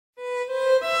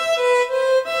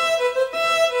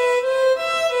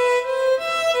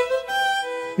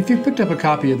If you've picked up a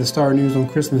copy of the Star News on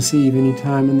Christmas Eve any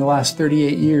time in the last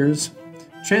 38 years,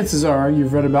 chances are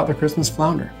you've read about the Christmas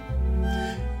flounder.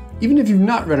 Even if you've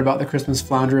not read about the Christmas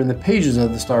flounder in the pages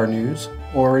of the Star News,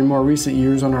 or in more recent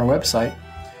years on our website,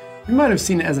 you might have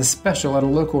seen it as a special at a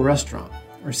local restaurant,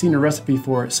 or seen a recipe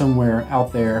for it somewhere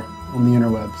out there on the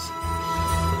interwebs.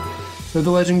 So the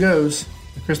legend goes,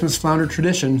 the Christmas flounder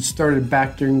tradition started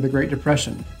back during the Great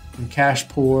Depression, when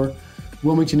cash-poor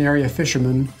Wilmington area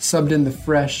fishermen subbed in the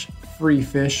fresh, free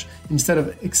fish instead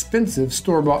of expensive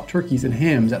store-bought turkeys and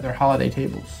hams at their holiday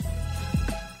tables.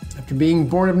 After being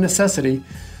born of necessity,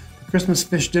 the Christmas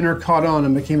fish dinner caught on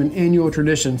and became an annual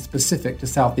tradition specific to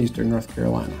southeastern North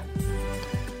Carolina.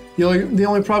 The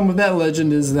only problem with that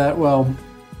legend is that, well,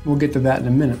 we'll get to that in a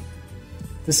minute.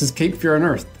 This is Cape Fear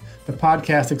Unearthed, the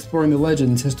podcast exploring the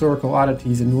legends, historical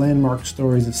oddities, and landmark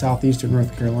stories of southeastern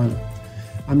North Carolina.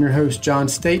 I'm your host, John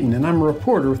Staton, and I'm a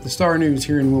reporter with the Star News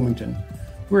here in Wilmington.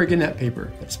 We're a Gannett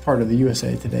paper that's part of the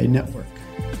USA Today network.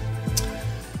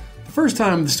 The first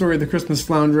time the story of the Christmas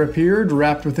flounder appeared,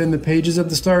 wrapped within the pages of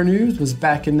the Star News, was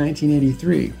back in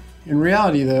 1983. In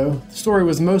reality, though, the story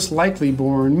was most likely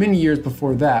born many years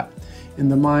before that, in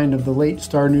the mind of the late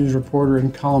Star News reporter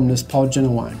and columnist Paul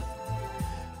Genowine.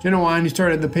 Genowine, who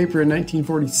started the paper in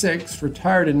 1946,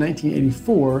 retired in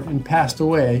 1984, and passed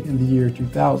away in the year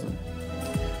 2000.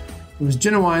 It was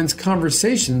Genowine's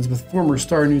conversations with former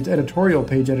Star News editorial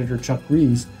page editor Chuck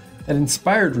Rees that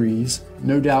inspired Rees,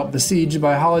 no doubt besieged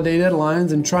by holiday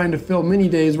deadlines and trying to fill many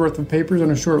days' worth of papers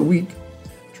in a short week,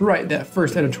 to write that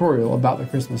first editorial about the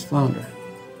Christmas flounder.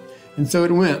 And so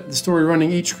it went, the story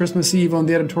running each Christmas Eve on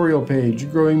the editorial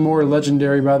page, growing more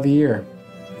legendary by the year.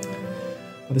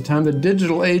 By the time the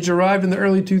digital age arrived in the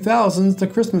early 2000s, the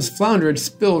Christmas flounder had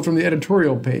spilled from the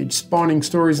editorial page, spawning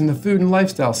stories in the food and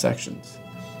lifestyle sections.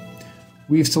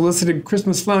 We've solicited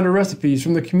Christmas flounder recipes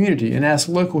from the community and asked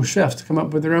local chefs to come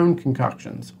up with their own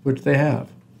concoctions, which they have.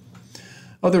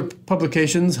 Other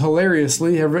publications,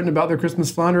 hilariously, have written about the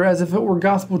Christmas flounder as if it were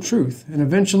gospel truth, and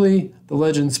eventually the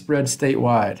legend spread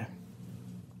statewide.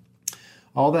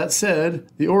 All that said,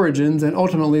 the origins and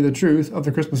ultimately the truth of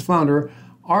the Christmas flounder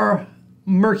are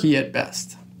murky at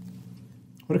best.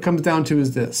 What it comes down to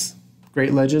is this: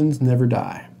 great legends never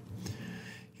die.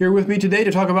 Here with me today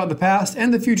to talk about the past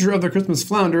and the future of the Christmas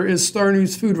flounder is Star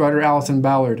News food writer Allison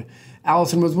Ballard.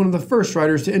 Allison was one of the first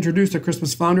writers to introduce the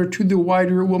Christmas flounder to the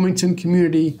wider Wilmington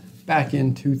community back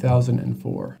in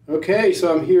 2004. Okay,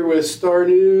 so I'm here with Star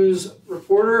News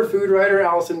reporter, food writer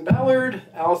Allison Ballard.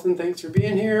 Allison, thanks for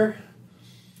being here.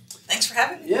 Thanks for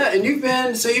having me. Yeah, and you've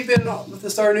been with the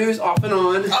Star News off and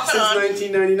on since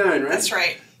 1999, right? That's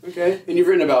right. Okay, and we've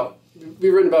written about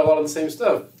a lot of the same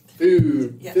stuff: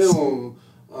 food, yes. film.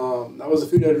 I was a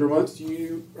food editor once.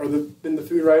 You are been the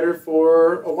food writer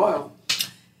for a while.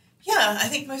 Yeah, I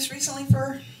think most recently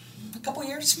for a couple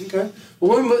years. Okay.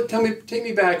 Well, take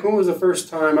me back. When was the first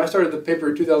time? I started the paper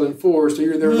in 2004, so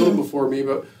you were there a little before me.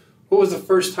 But what was the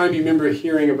first time you remember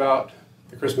hearing about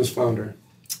the Christmas flounder?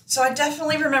 So I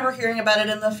definitely remember hearing about it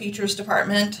in the features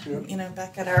department. Yep.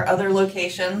 Back at our other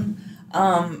location.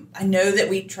 I know that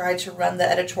we tried to run the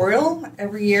editorial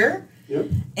every year. Yep.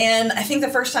 And I think the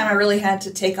first time I really had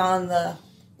to take on the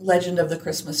legend of the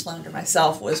Christmas flounder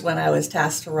myself was when I was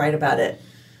tasked to write about it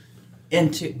in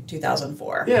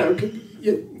 2004. Yeah, okay.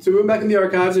 Yeah. So we went back in the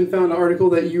archives and found an article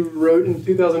that you wrote in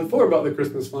 2004 about the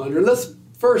Christmas flounder. Let's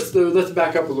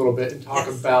back up a little bit and talk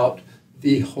about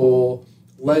the whole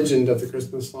legend of the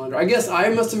Christmas flounder. I guess I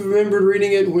must have remembered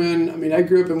reading it I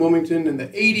grew up in Wilmington in the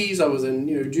 80s. I was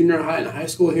in junior high and high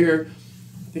school here.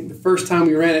 I think the first time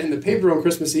we ran it in the paper on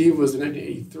Christmas Eve was in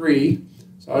 1983,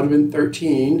 so I would have been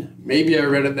 13. Maybe I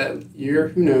read it that year,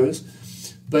 who knows.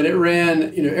 But it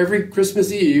ran, every Christmas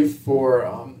Eve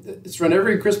it's run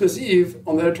every Christmas Eve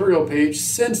on the editorial page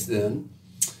since then.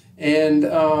 And,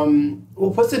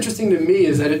 what's interesting to me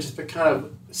is that it just kind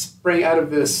of sprang out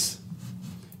of this,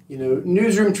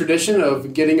 newsroom tradition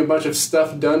of getting a bunch of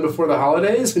stuff done before the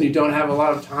holidays when you don't have a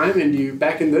lot of time. And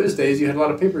back in those days, you had a lot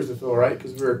of papers to fill, right?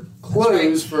 Because we were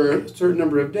closed for a certain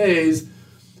number of days.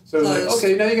 So it's like,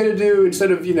 okay, now you got to do,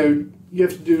 instead of, you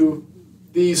have to do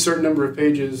these certain number of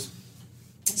pages.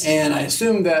 And I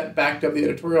assumed that backed up the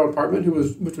editorial department,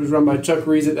 which was run by Chuck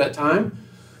Rees at that time.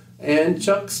 And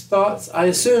Chuck's thoughts, I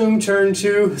assume, turned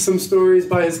to some stories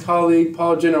by his colleague,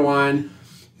 Paul Genowine,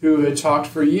 who had talked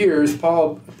for years.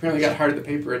 Paul apparently got hired at the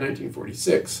paper in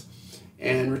 1946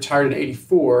 and retired in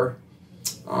 1984.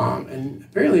 And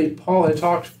apparently Paul had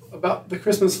talked about the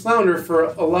Christmas flounder for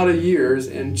a lot of years,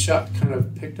 and Chuck kind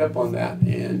of picked up on that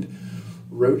and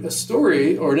wrote a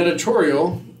story or an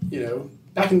editorial,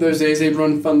 back in those days, they'd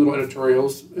run fun little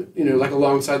editorials, like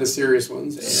alongside the serious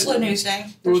ones. Slow news day.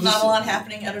 There's not a lot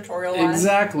happening editorial-wise.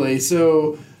 Exactly.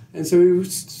 So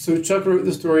Chuck wrote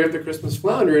the story of the Christmas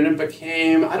flounder, and it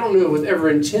became, I don't know if it was ever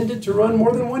intended to run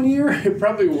more than 1 year. It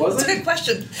probably wasn't. That's a good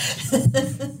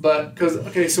question. But,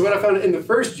 so what I found in the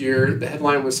first year, the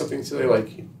headline was something silly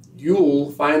like,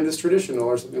 "You'll find this traditional,"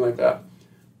 or something like that.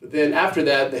 But then after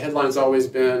that, the headline's always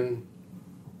been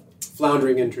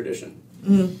 "Floundering in Tradition,"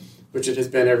 which it has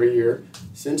been every year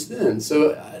since then.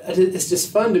 So it's just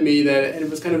fun to me that it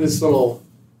was kind of this little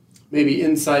maybe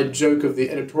inside joke of the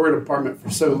editorial department for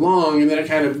so long, and then it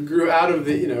kind of grew out of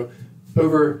the,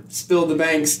 over spilled the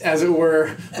banks, as it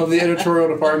were, of the editorial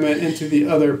department into the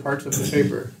other parts of the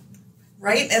paper.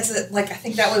 Right? I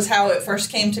think that was how it first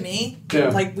came to me. Yeah.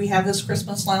 Like, we have this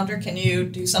Christmas flounder. Can you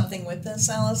do something with this,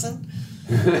 Allison?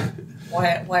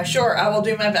 Why, sure, I will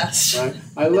do my best. Right.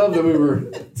 I love that we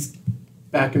were,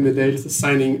 back in the day, just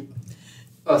assigning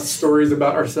us stories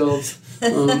about ourselves.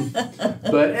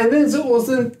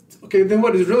 Then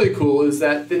what is really cool is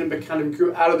that then it kind of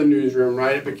grew out of the newsroom,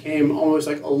 right? It became almost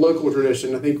like a local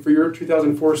tradition. I think for your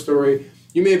 2004 story,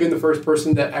 you may have been the first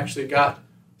person that actually got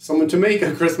someone to make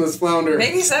a Christmas flounder.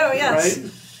 Maybe so, yes.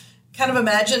 Right? Kind of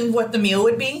imagine what the meal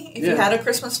would be if you had a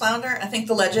Christmas flounder. I think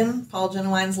the legend, Paul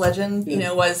Genuine's legend,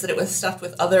 was that it was stuffed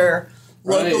with other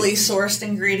locally sourced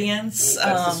ingredients.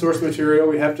 That's the source material.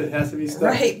 Has to be stuffed.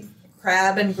 Right.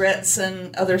 Crab and grits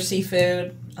and other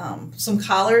seafood. Some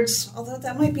collards, although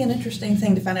that might be an interesting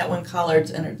thing to find out when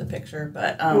collards entered the picture.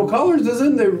 But collards is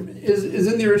in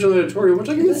the original editorial, which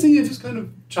I can see it just kind of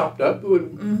chopped up. It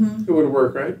would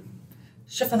work, right?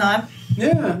 Chiffonade.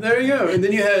 Yeah, there you go. And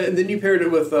then you paired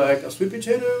it with like a sweet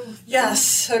potato. Yes.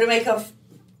 So to make a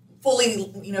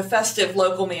fully festive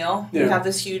local meal, you have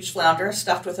this huge flounder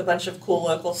stuffed with a bunch of cool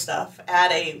local stuff.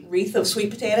 Add a wreath of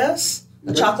sweet potatoes.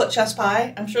 A chocolate chess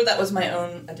pie. I'm sure that was my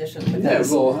own addition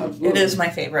because it is my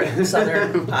favorite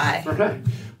Southern pie. Right.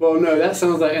 Well, no, that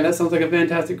sounds like a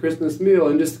fantastic Christmas meal,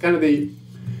 and just kind of the,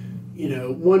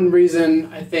 one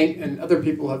reason I think, and other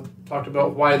people have talked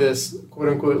about why this quote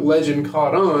unquote legend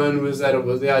caught on was that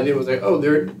the idea was like,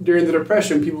 during the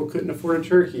Depression, people couldn't afford a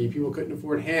turkey, people couldn't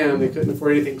afford ham, they couldn't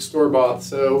afford anything store bought.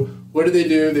 So what did they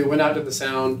do? They went out to the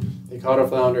Sound, they caught a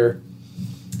flounder.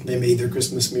 They made their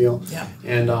Christmas meal. Yeah.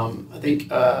 And I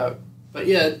think,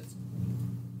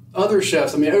 other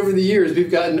chefs, over the years,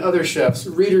 we've gotten other chefs.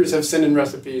 Readers have sent in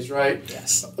recipes, right?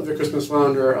 Yes. Of the Christmas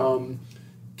flounder.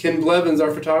 Ken Blevins,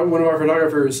 one of our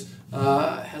photographers,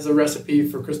 has a recipe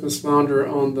for Christmas flounder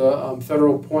on the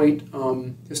Federal Point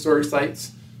Historic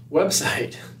Sites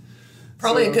website.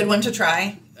 Probably a good one to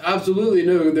try. Absolutely.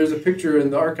 No, there's a picture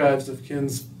in the archives of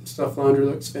Ken's stuffed flounder.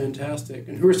 Looks fantastic.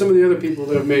 And who are some of the other people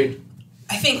that have made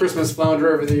Christmas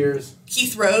flounder over the years?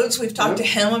 Keith Rhodes, we've talked to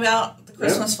him about the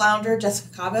Christmas flounder.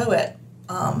 Jessica Cabo at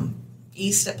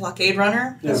East at Blockade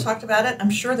Runner has talked about it. I'm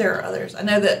sure there are others. I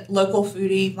know that local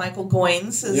foodie Michael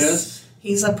Goines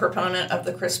he's a proponent of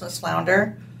the Christmas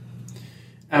flounder.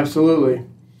 Absolutely.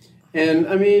 And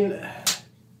I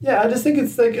just think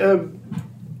it's like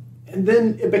and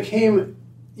then it became,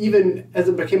 even as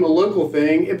it became a local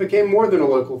thing, it became more than a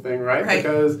local thing, right?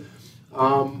 Because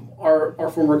our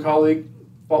former colleague,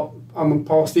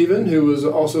 Paul Stephen, who was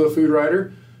also a food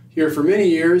writer here for many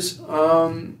years,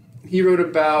 he wrote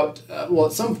about,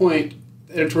 at some point,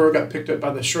 the editorial got picked up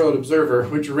by the Charlotte Observer,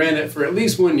 which ran it for at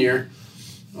least 1 year.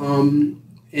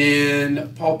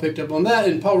 And Paul picked up on that,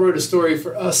 and Paul wrote a story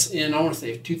for us in, I want to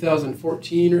say,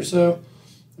 2014 or so,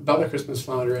 about the Christmas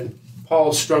flounder. And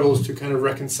Paul struggles to kind of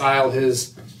reconcile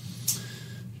his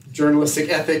journalistic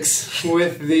ethics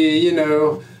with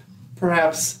the,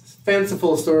 perhaps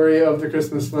fanciful story of the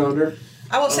Christmas flounder.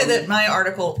 I will say that my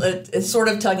article is sort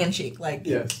of tongue-in-cheek. Like,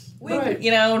 we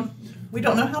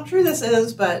don't know how true this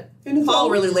is, but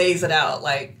Paul really lays it out.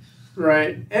 Like,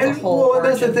 right. And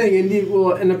that's the thing.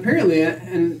 And apparently,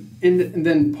 and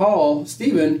then Paul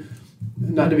Stephen,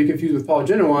 not to be confused with Paul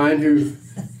Genuine, who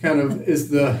kind of is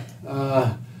the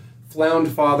flound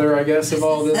father, I guess, of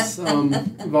all this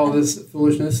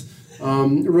foolishness,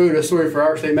 wrote a story for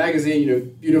Our State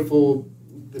magazine. Beautiful.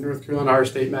 The North Carolina Our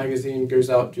State magazine goes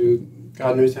out to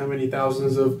God knows how many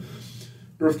thousands of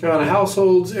North Carolina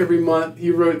households every month.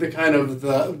 He wrote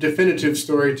the definitive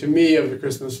story to me of the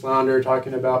Christmas flounder,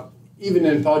 talking about, even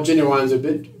in Paul Genuine's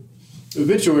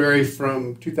obituary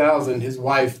from 2000, his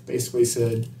wife basically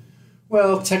said,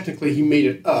 well, technically he made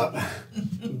it up.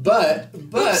 but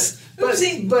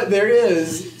there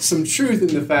is some truth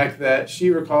in the fact that she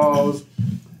recalls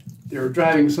they were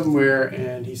driving somewhere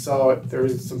and he saw it. There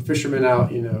was some fishermen out,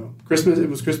 Christmas. It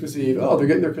was Christmas Eve. Oh, they're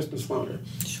getting their Christmas flounder.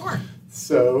 Sure.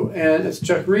 So, and as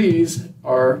Chuck Rees,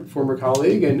 our former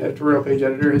colleague and editorial page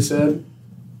editor, has said,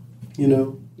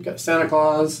 you got Santa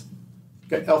Claus, you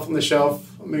got Elf on the Shelf.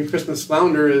 I mean, Christmas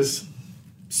flounder is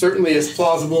certainly as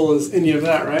plausible as any of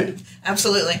that, right?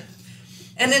 Absolutely.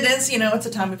 And it is, it's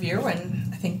a time of year when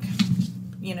I think,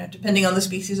 depending on the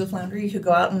species of flounder, you could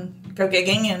go out and go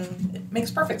gigging, and it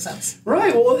makes perfect sense.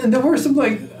 Right. Well, and there were some,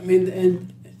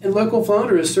 and local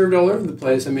flounder is served all over the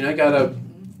place. I mean, I got a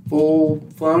full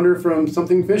flounder from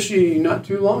Something Fishy not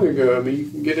too long ago. I mean, you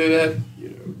can get it at,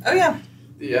 Oh, yeah.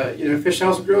 The, Fish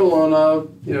House Grill on,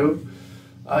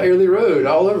 Airlie Road,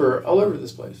 all over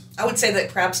this place. I would say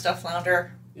that crab stuffed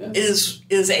flounder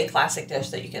is a classic dish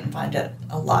that you can find at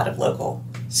a lot of local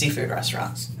seafood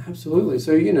restaurants. Absolutely.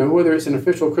 So, whether it's an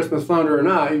official Christmas flounder or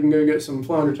not, you can go get some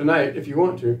flounder tonight if you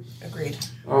want to. Agreed.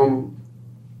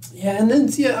 And then,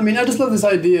 I just love this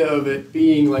idea of it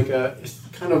being it's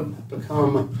kind of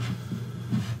become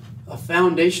a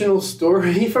foundational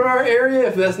story for our area,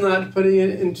 if that's not putting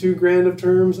it in too grand of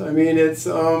terms. I mean, it's,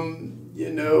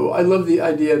 I love the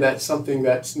idea that something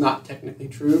that's not technically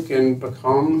true can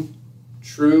become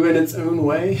true in its own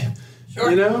way.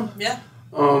 Sure. Yeah.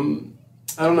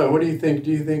 I don't know. What do you think?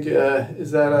 Do you think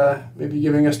is that maybe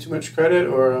giving us too much credit,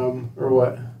 or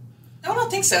what? No, I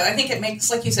don't think so. I think it makes,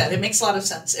 like you said, it makes a lot of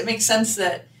sense. It makes sense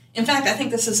that, in fact, I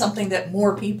think this is something that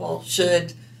more people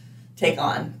should take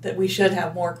on, that we should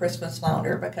have more Christmas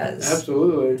flounder, because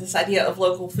absolutely this idea of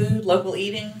local food, local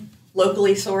eating,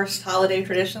 locally sourced holiday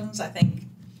traditions, I think,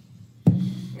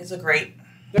 is a great...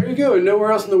 There you go. And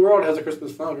nowhere else in the world has a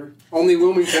Christmas flounder. Only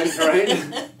Wilmington,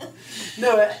 right?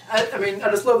 No, I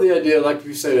just love the idea, like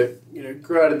you said,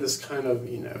 grew out of this kind of,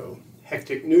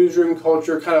 hectic newsroom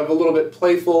culture, kind of a little bit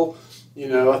playful.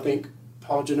 I think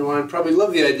Paul Genuine probably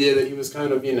loved the idea that he was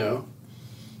kind of,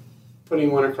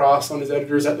 putting one across on his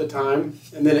editors at the time.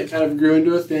 And then it kind of grew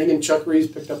into a thing, and Chuck Rees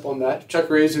picked up on that. Chuck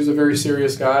Rees, who's a very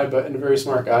serious guy, and a very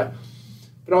smart guy,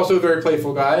 but also a very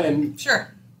playful guy. And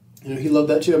sure. He loved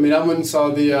that too. I mean, I went and saw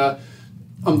the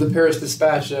Paris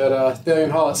Dispatch at Stallion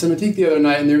Hall at Cinematique the other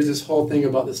night, and there's this whole thing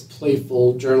about this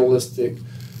playful journalistic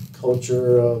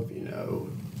culture of,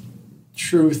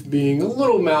 truth being a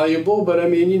little malleable, but I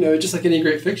mean, just like any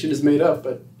great fiction is made up,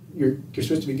 but you're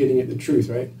supposed to be getting at the truth,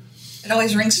 right? It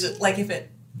always rings, like if it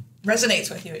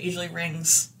resonates with you, it usually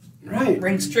rings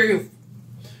true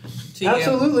to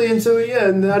Absolutely. you. And so,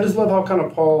 and I just love how kind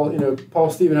of Paul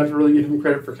Stephen, I have to really give him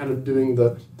credit for kind of doing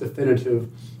the definitive,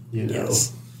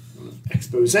 Yes.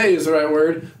 expose is the right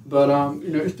word, but,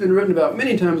 it's been written about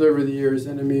many times over the years,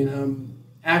 and I mean,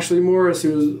 Ashley Morris,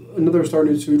 who was another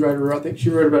StarNews food writer, I think she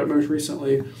wrote about it most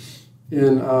recently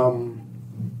in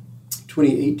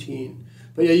 2018.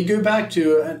 But yeah, you go back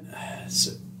to,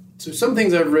 so some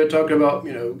things I've read talking about,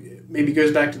 maybe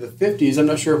goes back to the 50s. I'm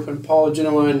not sure if when Paul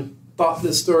Genuine thought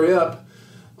this story up,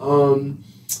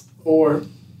 or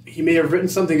he may have written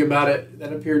something about it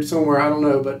that appeared somewhere, I don't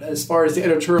know. But as far as the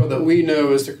editorial that we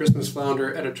know as the Christmas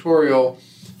Flounder editorial,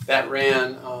 that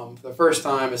ran for the first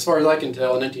time, as far as I can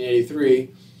tell, in 1983,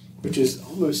 which is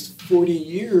almost 40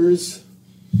 years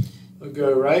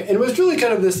ago, right? And it was really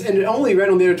kind of this, and it only ran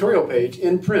on the editorial page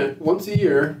in print once a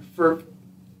year for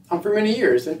many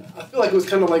years. And I feel like it was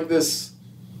kind of like this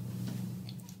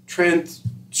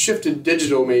shifted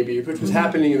digital, maybe, which was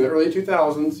happening in the early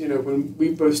 2000s, when we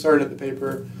both started at the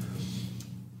paper.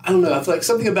 I don't know, I feel like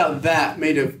something about that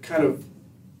made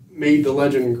the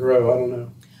legend grow. I don't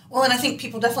know. Well, and I think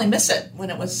people definitely miss it when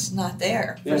it was not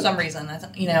there for some reason.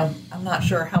 I'm not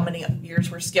sure how many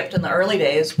years were skipped in the early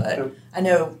days, but I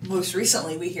know most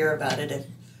recently we hear about it.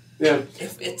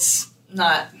 If it's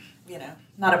not,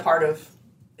 not a part of,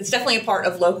 it's definitely a part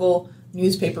of local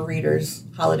newspaper readers'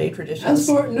 holiday traditions.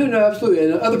 No, absolutely.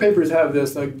 And other papers have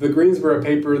this, like the Greensboro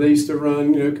paper. They used to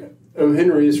run, O.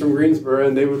 Henry's from Greensboro,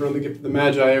 and they would run the Gift of the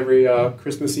Magi every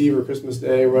Christmas Eve or Christmas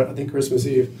Day, or I think Christmas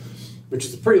Eve, which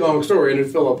is a pretty long story, and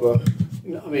it'd fill up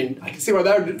I can see why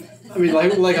that would,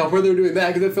 like how where they're doing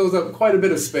that, because it fills up quite a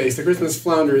bit of space. The Christmas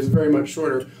Flounder is very much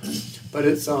shorter, but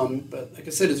it's, but like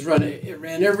I said, it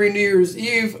ran every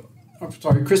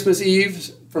Christmas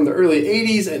Eve from the early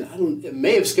 80s, and it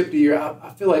may have skipped a year. I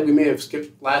feel like we may have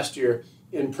skipped last year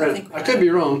in print. I could be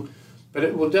wrong, but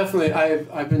it will definitely,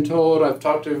 I've been told, I've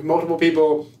talked to multiple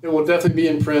people, it will definitely be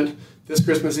in print this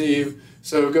Christmas Eve,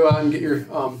 so go out and get your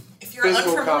if you're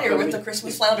unfamiliar with the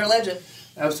Christmas Flounder legend.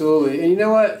 Absolutely. And you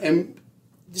know what? And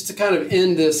just to kind of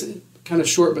end this kind of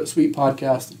short but sweet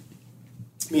podcast,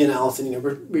 me and Allison,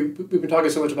 we've been talking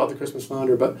so much about the Christmas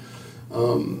Flounder, but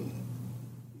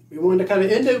we wanted to kind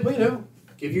of end it,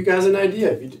 give you guys an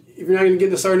idea. If you're not going to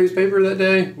get the StarNews paper that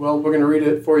day, well, we're going to read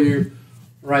it for you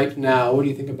right now. What do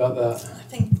you think about that? I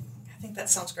think That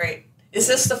sounds great. Is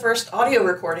this the first audio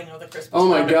recording of the Christmas Oh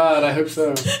my flounder? God, I hope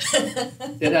so.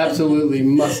 It absolutely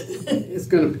must. It's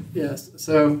going to, yes.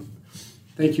 So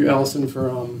thank you, Allison,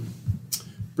 for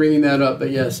bringing that up. But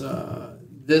yes,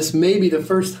 this may be the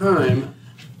first time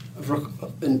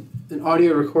an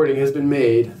audio recording has been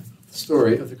made, the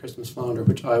story of the Christmas flounder,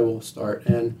 which I will start.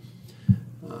 And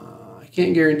I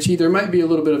can't guarantee, there might be a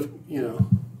little bit of,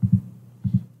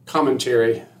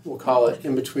 commentary, we'll call it,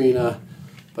 in between,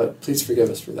 but please forgive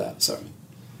us for that.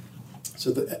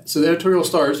 So the editorial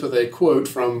starts with a quote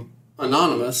from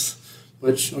Anonymous,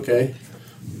 which,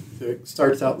 it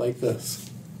starts out like this.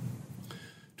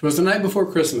 "'Twas the night before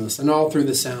Christmas, and all through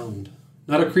the sound,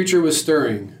 not a creature was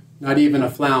stirring, not even a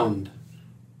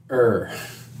flounder.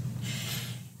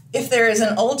 If there is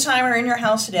an old-timer in your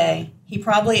house today, he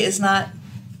probably is not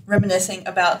reminiscing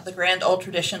about the grand old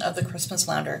tradition of the Christmas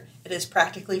flounder. It is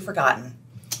practically forgotten."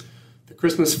 The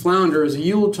Christmas flounder is a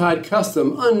Yuletide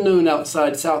custom unknown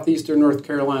outside southeastern North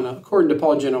Carolina, according to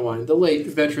Paul Genuine, the late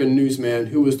veteran newsman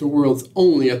who was the world's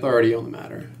only authority on the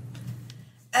matter.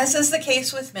 As is the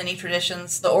case with many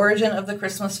traditions, the origin of the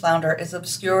Christmas flounder is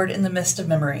obscured in the mist of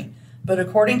memory. But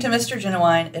according to Mr.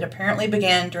 Genuine, it apparently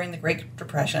began during the Great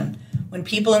Depression, when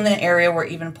people in the area were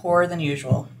even poorer than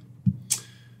usual.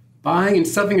 Buying and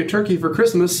stuffing a turkey for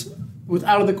Christmas was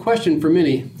out of the question for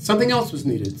many. Something else was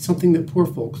needed, something that poor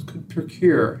folks could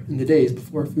procure in the days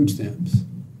before food stamps.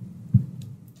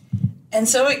 And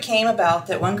so it came about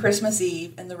that one Christmas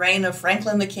Eve, in the reign of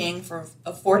Franklin the King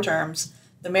of 4 terms,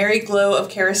 the merry glow of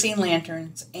kerosene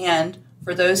lanterns and,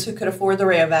 for those who could afford the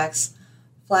Rayovacs,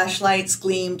 flashlights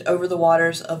gleamed over the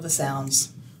waters of the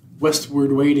Sounds.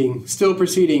 Westward waiting, still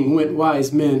proceeding, went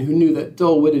wise men who knew that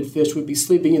dull-witted fish would be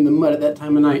sleeping in the mud at that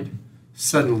time of night.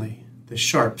 Suddenly, the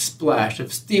sharp splash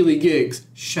of steely gigs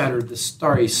shattered the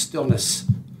starry stillness.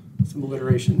 Some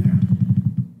alliteration there.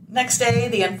 Next day,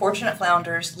 the unfortunate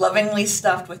flounders, lovingly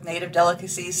stuffed with native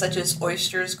delicacies such as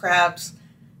oysters, crabs,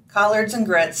 collards, and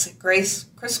grits,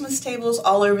 graced Christmas tables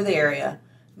all over the area.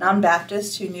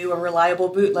 Non-Baptists who knew a reliable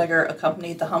bootlegger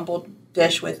accompanied the humble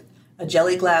dish with a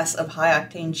jelly glass of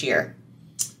high-octane cheer.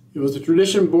 It was a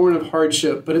tradition born of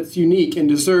hardship, but it's unique and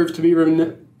deserves to be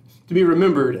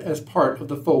remembered as part of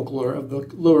the folklore of the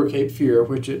Lower Cape Fear,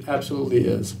 which it absolutely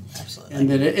is. Absolutely. And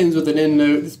then it ends with an end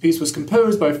note. This piece was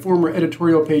composed by former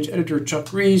editorial page editor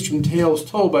Chuck Rees from tales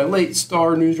told by late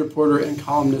StarNews reporter and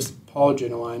columnist Paul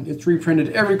Genuine. It's reprinted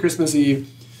every Christmas Eve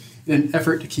in an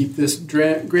effort to keep this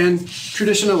grand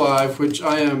tradition alive, which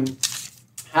I am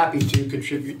happy to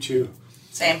contribute to.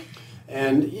 Same.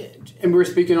 And we're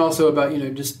speaking also about,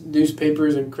 just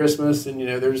newspapers and Christmas, and,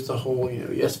 there's the whole,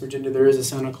 yes, Virginia, there is a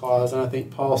Santa Claus, and I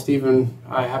think Paul Stephen,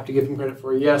 I have to give him credit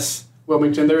for, yes,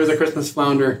 Wilmington, there is a Christmas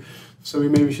flounder, so we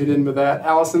maybe should end with that.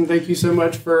 Allison, thank you so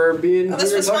much for being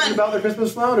here talking about the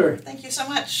Christmas flounder. Thank you so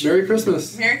much. Merry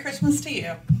Christmas. Merry Christmas to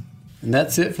you. And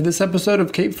that's it for this episode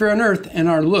of Cape Fear Unearthed and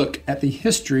our look at the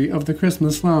history of the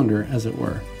Christmas flounder, as it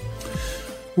were.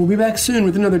 We'll be back soon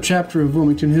with another chapter of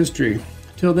Wilmington history.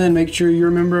 Till then, make sure you're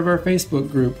a member of our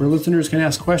Facebook group where listeners can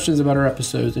ask questions about our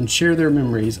episodes and share their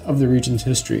memories of the region's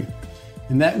history.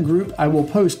 In that group, I will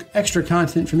post extra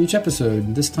content from each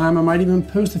episode. This time, I might even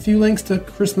post a few links to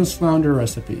Christmas flounder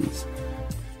recipes.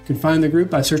 You can find the group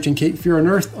by searching Cape Fear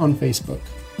Unearthed on Facebook.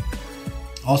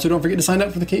 Also, don't forget to sign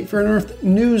up for the Cape Fear Unearthed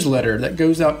newsletter that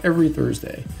goes out every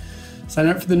Thursday. Sign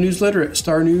up for the newsletter at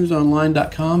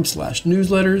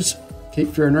starnewsonline.com/newsletters.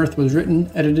 Cape Fear Unearthed was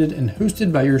written, edited, and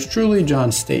hosted by yours truly,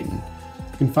 John Staton.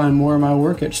 You can find more of my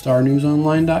work at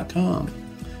starnewsonline.com.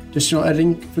 Additional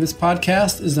editing for this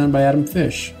podcast is done by Adam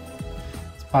Fish.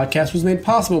 This podcast was made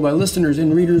possible by listeners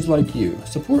and readers like you.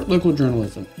 Support local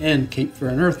journalism and Cape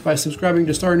Fear Unearthed by subscribing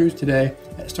to Star News today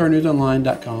at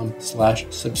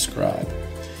starnewsonline.com/subscribe.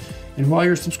 And while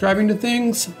you're subscribing to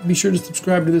things, be sure to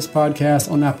subscribe to this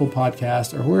podcast on Apple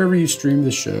Podcasts or wherever you stream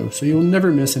the show so you'll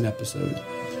never miss an episode.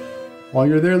 While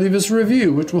you're there, leave us a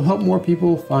review, which will help more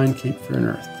people find Cape Fear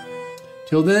Unearthed.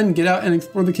 Till then, get out and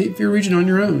explore the Cape Fear region on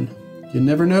your own. You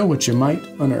never know what you might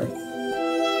unearth.